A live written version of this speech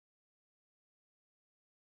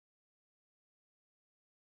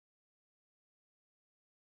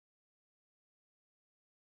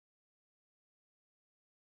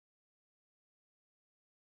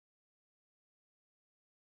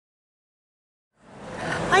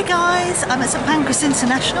Hi guys, I'm at St Pancras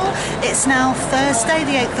International. It's now Thursday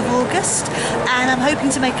the 8th of August and I'm hoping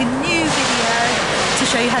to make a new video to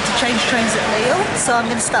show you how to change trains at Lille, so I'm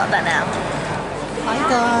going to start that now. Hi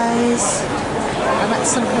guys, I'm at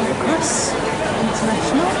St Pancras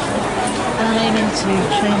International and I'm aiming to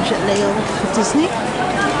change at Lille for Disney.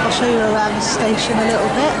 I'll show you around the station a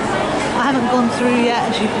little bit. I haven't gone through yet,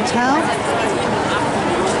 as you can tell.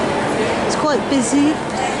 It's quite busy.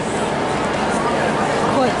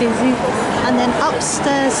 And then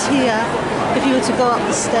upstairs here, if you were to go up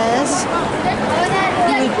the stairs,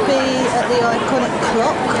 you would be at the iconic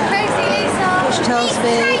clock, which tells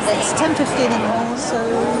me it's 10:15 in the morning. So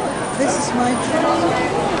this is my train,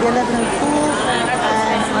 the 11:04,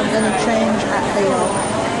 and I'm going to change at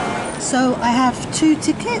Lille. So I have two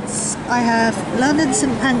tickets. I have London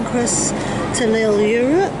St Pancras to Lille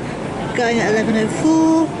Europe, going at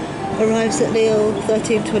 11:04, arrives at Lille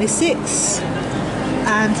 13:26.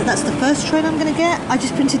 And that's the first train I'm going to get. I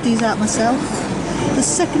just printed these out myself. The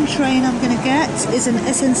second train I'm going to get is an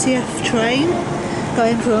SNCF train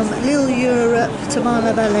going from Lille Europe to Marne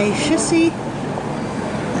La Vallée Chessy,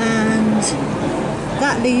 and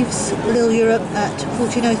that leaves Lille Europe at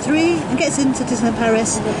 14:03 and gets into Disneyland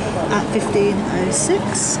Paris at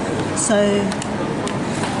 15:06. So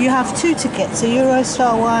you have two tickets, a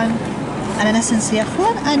Eurostar one and an SNCF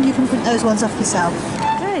one, and you can print those ones off yourself.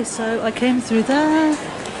 Okay, so I came through there.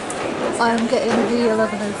 I'm getting the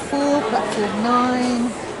 11:04, platform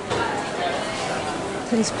 9.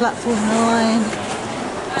 Please, platform 9.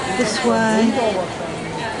 This way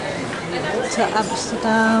to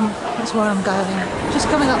Amsterdam. That's where I'm going. Just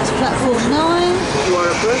coming up to platform 9. You are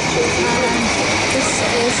approaching. And this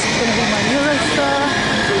is going to be my Eurostar.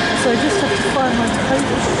 So I just have to find my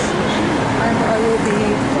coach and I will be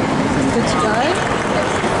good to go.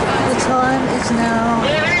 The time is now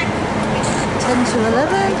 10 to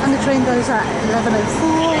 11 and the train goes at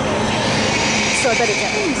 11:04, so I better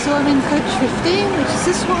get in. So I'm in coach 15, which is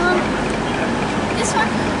this one. This one?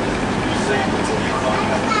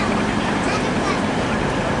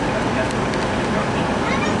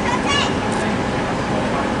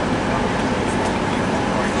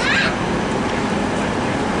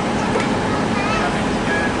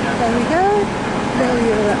 There we go, Lille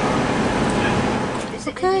Europe.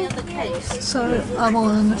 Okay, so I'm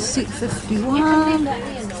on seat 51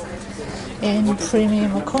 in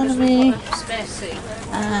premium economy,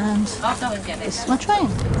 and this is my train.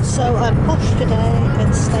 So I'm posh today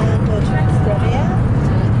in standard premier.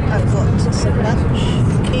 I've got some lunch,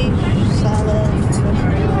 quiche, salad,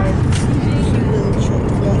 little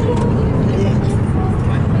chocolate pudding.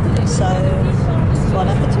 So, bon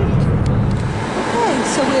appetit. Okay,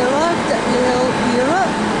 so we arrived at Lille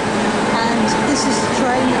Europe. And this is the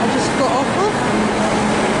train that I just got off of,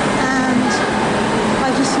 and I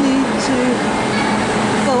just need to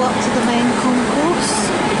go up to the main concourse.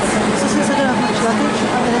 So since I don't have much luggage,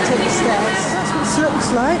 I'm going to take the stairs. That's what it looks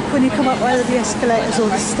like when you come up either the escalators or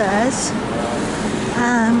the stairs.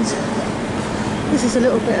 And this is a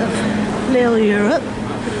little bit of Lille Europe.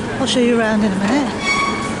 I'll show you around in a minute.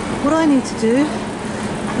 What I need to do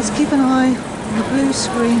is keep an eye on the blue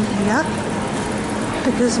screen here,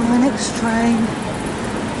 because my next train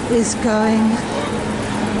is going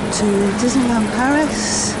to Disneyland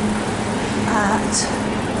Paris at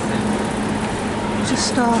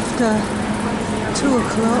just after 2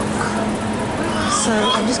 o'clock. So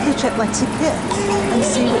I'm just going to check my ticket and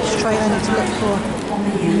see which train I need to look for.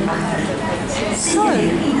 So,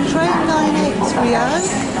 train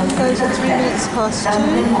 9830 goes at 3 minutes past 2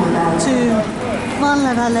 to Marne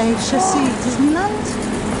La Vallée Chessy, Disneyland.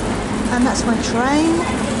 And that's my train.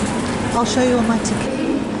 I'll show you on my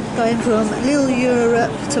ticket. Going from Lille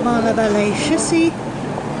Europe to Marne La Vallée Chessy,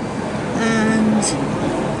 and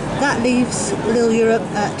that leaves Lille Europe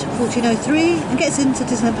at 14:03 and gets into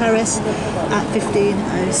Disneyland Paris at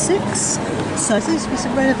 15:06. So there seems to be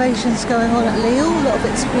some renovations going on at Lille. A lot of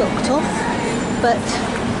it's blocked off, but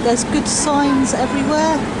there's good signs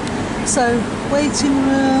everywhere. So waiting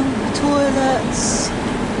room, toilets,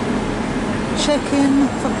 check-in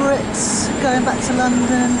for Brits going back to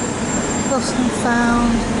London, lost and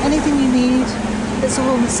found, anything you need, it's all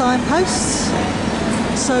on the signposts.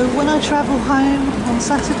 So when I travel home on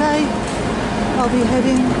Saturday, I'll be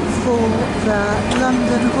heading for the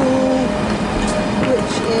London Hall,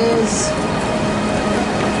 which is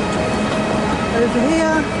over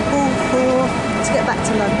here, Hall 4, to get back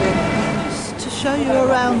to London. Just to show you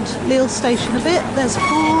around Lille Station a bit, there's a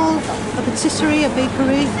hall, a patisserie, a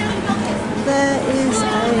bakery. There is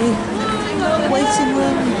a waiting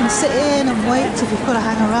room, you can sit in and wait if you've got to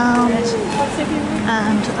hang around.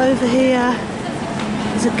 And over here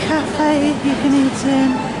There's a cafe you can eat in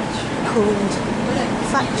called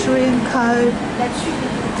Factory & Co.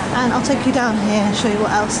 And I'll take you down here and show you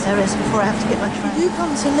what else there is before I have to get my train. If you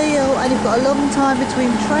come to Lille and you've got a long time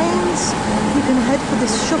between trains, you can head for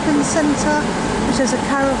this shopping centre, which has a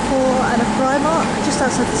Carrefour and a Primark just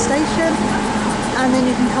outside the station, and then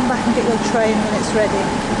you can come back and get your train when it's ready.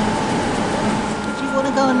 If you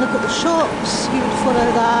want to go and look at the shops, you would follow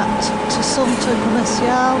that to St Pancras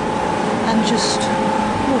and just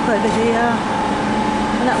walk over here,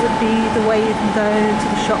 and that would be the way you can go to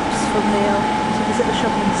the shops from Lille. Visit the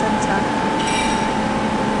shopping centre.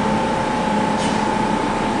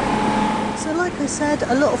 So like I said,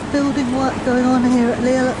 a lot of building work going on here at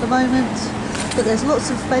Lille at the moment, but there's lots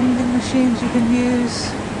of vending machines you can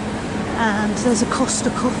use, and there's a Costa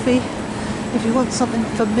coffee. If you want something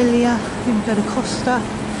familiar, you can go to Costa.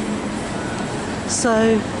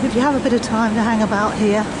 So if you have a bit of time to hang about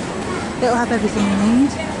here, it'll have everything you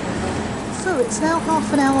need. So it's now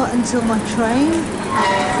half an hour until my train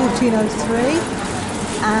at 14:03,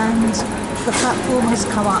 and the platform has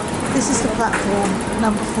come up. This is the platform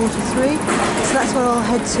number 43, so that's where I'll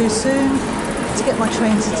head to soon to get my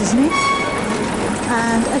train to Disney.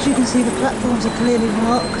 And as you can see, the platforms are clearly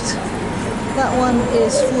marked. That one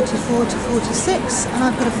is 44 to 46, and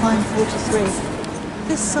I've got to find 43.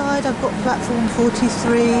 This side I've got platform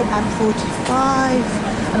 43 and 45,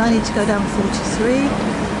 and I need to go down 43.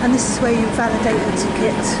 And this is where you validate the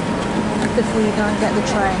ticket before you go and get the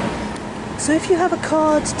train. So if you have a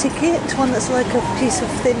card ticket, one that's like a piece of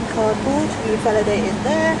thin cardboard, you would validate it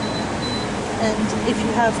there. And if you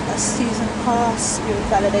have a season pass, you would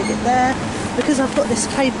validate it there. Because I've got this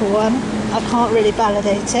paper one, I can't really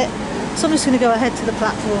validate it. So I'm just going to go ahead to the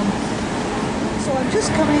platform. So I'm just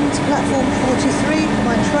coming to platform 43 for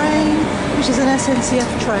my train, which is an SNCF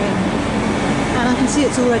train. And I can see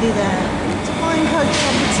it's already there. Coach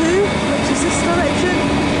number 2, which is this direction,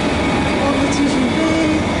 on the TGV,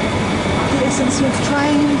 the SNCF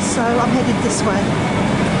train, so I'm headed this way.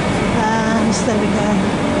 And there we go,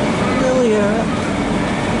 Lille Europe,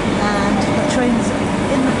 and the train's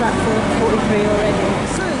in the platform 43 already.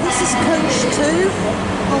 So this is coach 2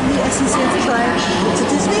 on the SNCF train to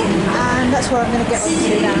Disney, and that's where I'm going to get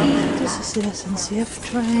onto now. This is the SNCF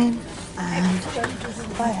train, and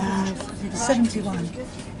I have 71.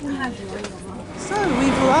 So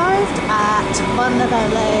we've arrived at Marne La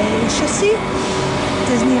Vallée Chessy,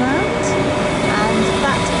 Disneyland, and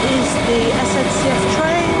that is the SNCF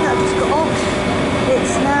train that just got off.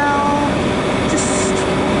 It's now just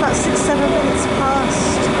about 6-7 minutes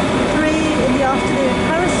past 3 in the afternoon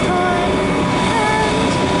Paris time, and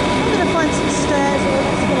I'm going to find some stairs or an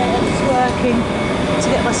escalator that's working to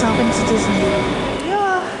get myself into Disney. Here we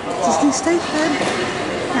are, Disney Station,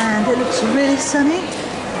 and it looks really sunny.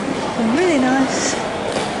 Really nice,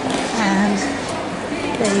 and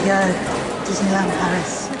there you go, Disneyland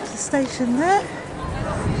Paris. There's the station there,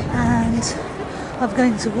 and I'm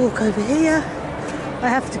going to walk over here. I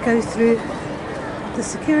have to go through the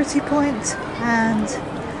security point, and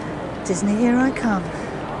Disney, here I come.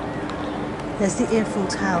 There's the Eiffel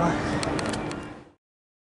Tower.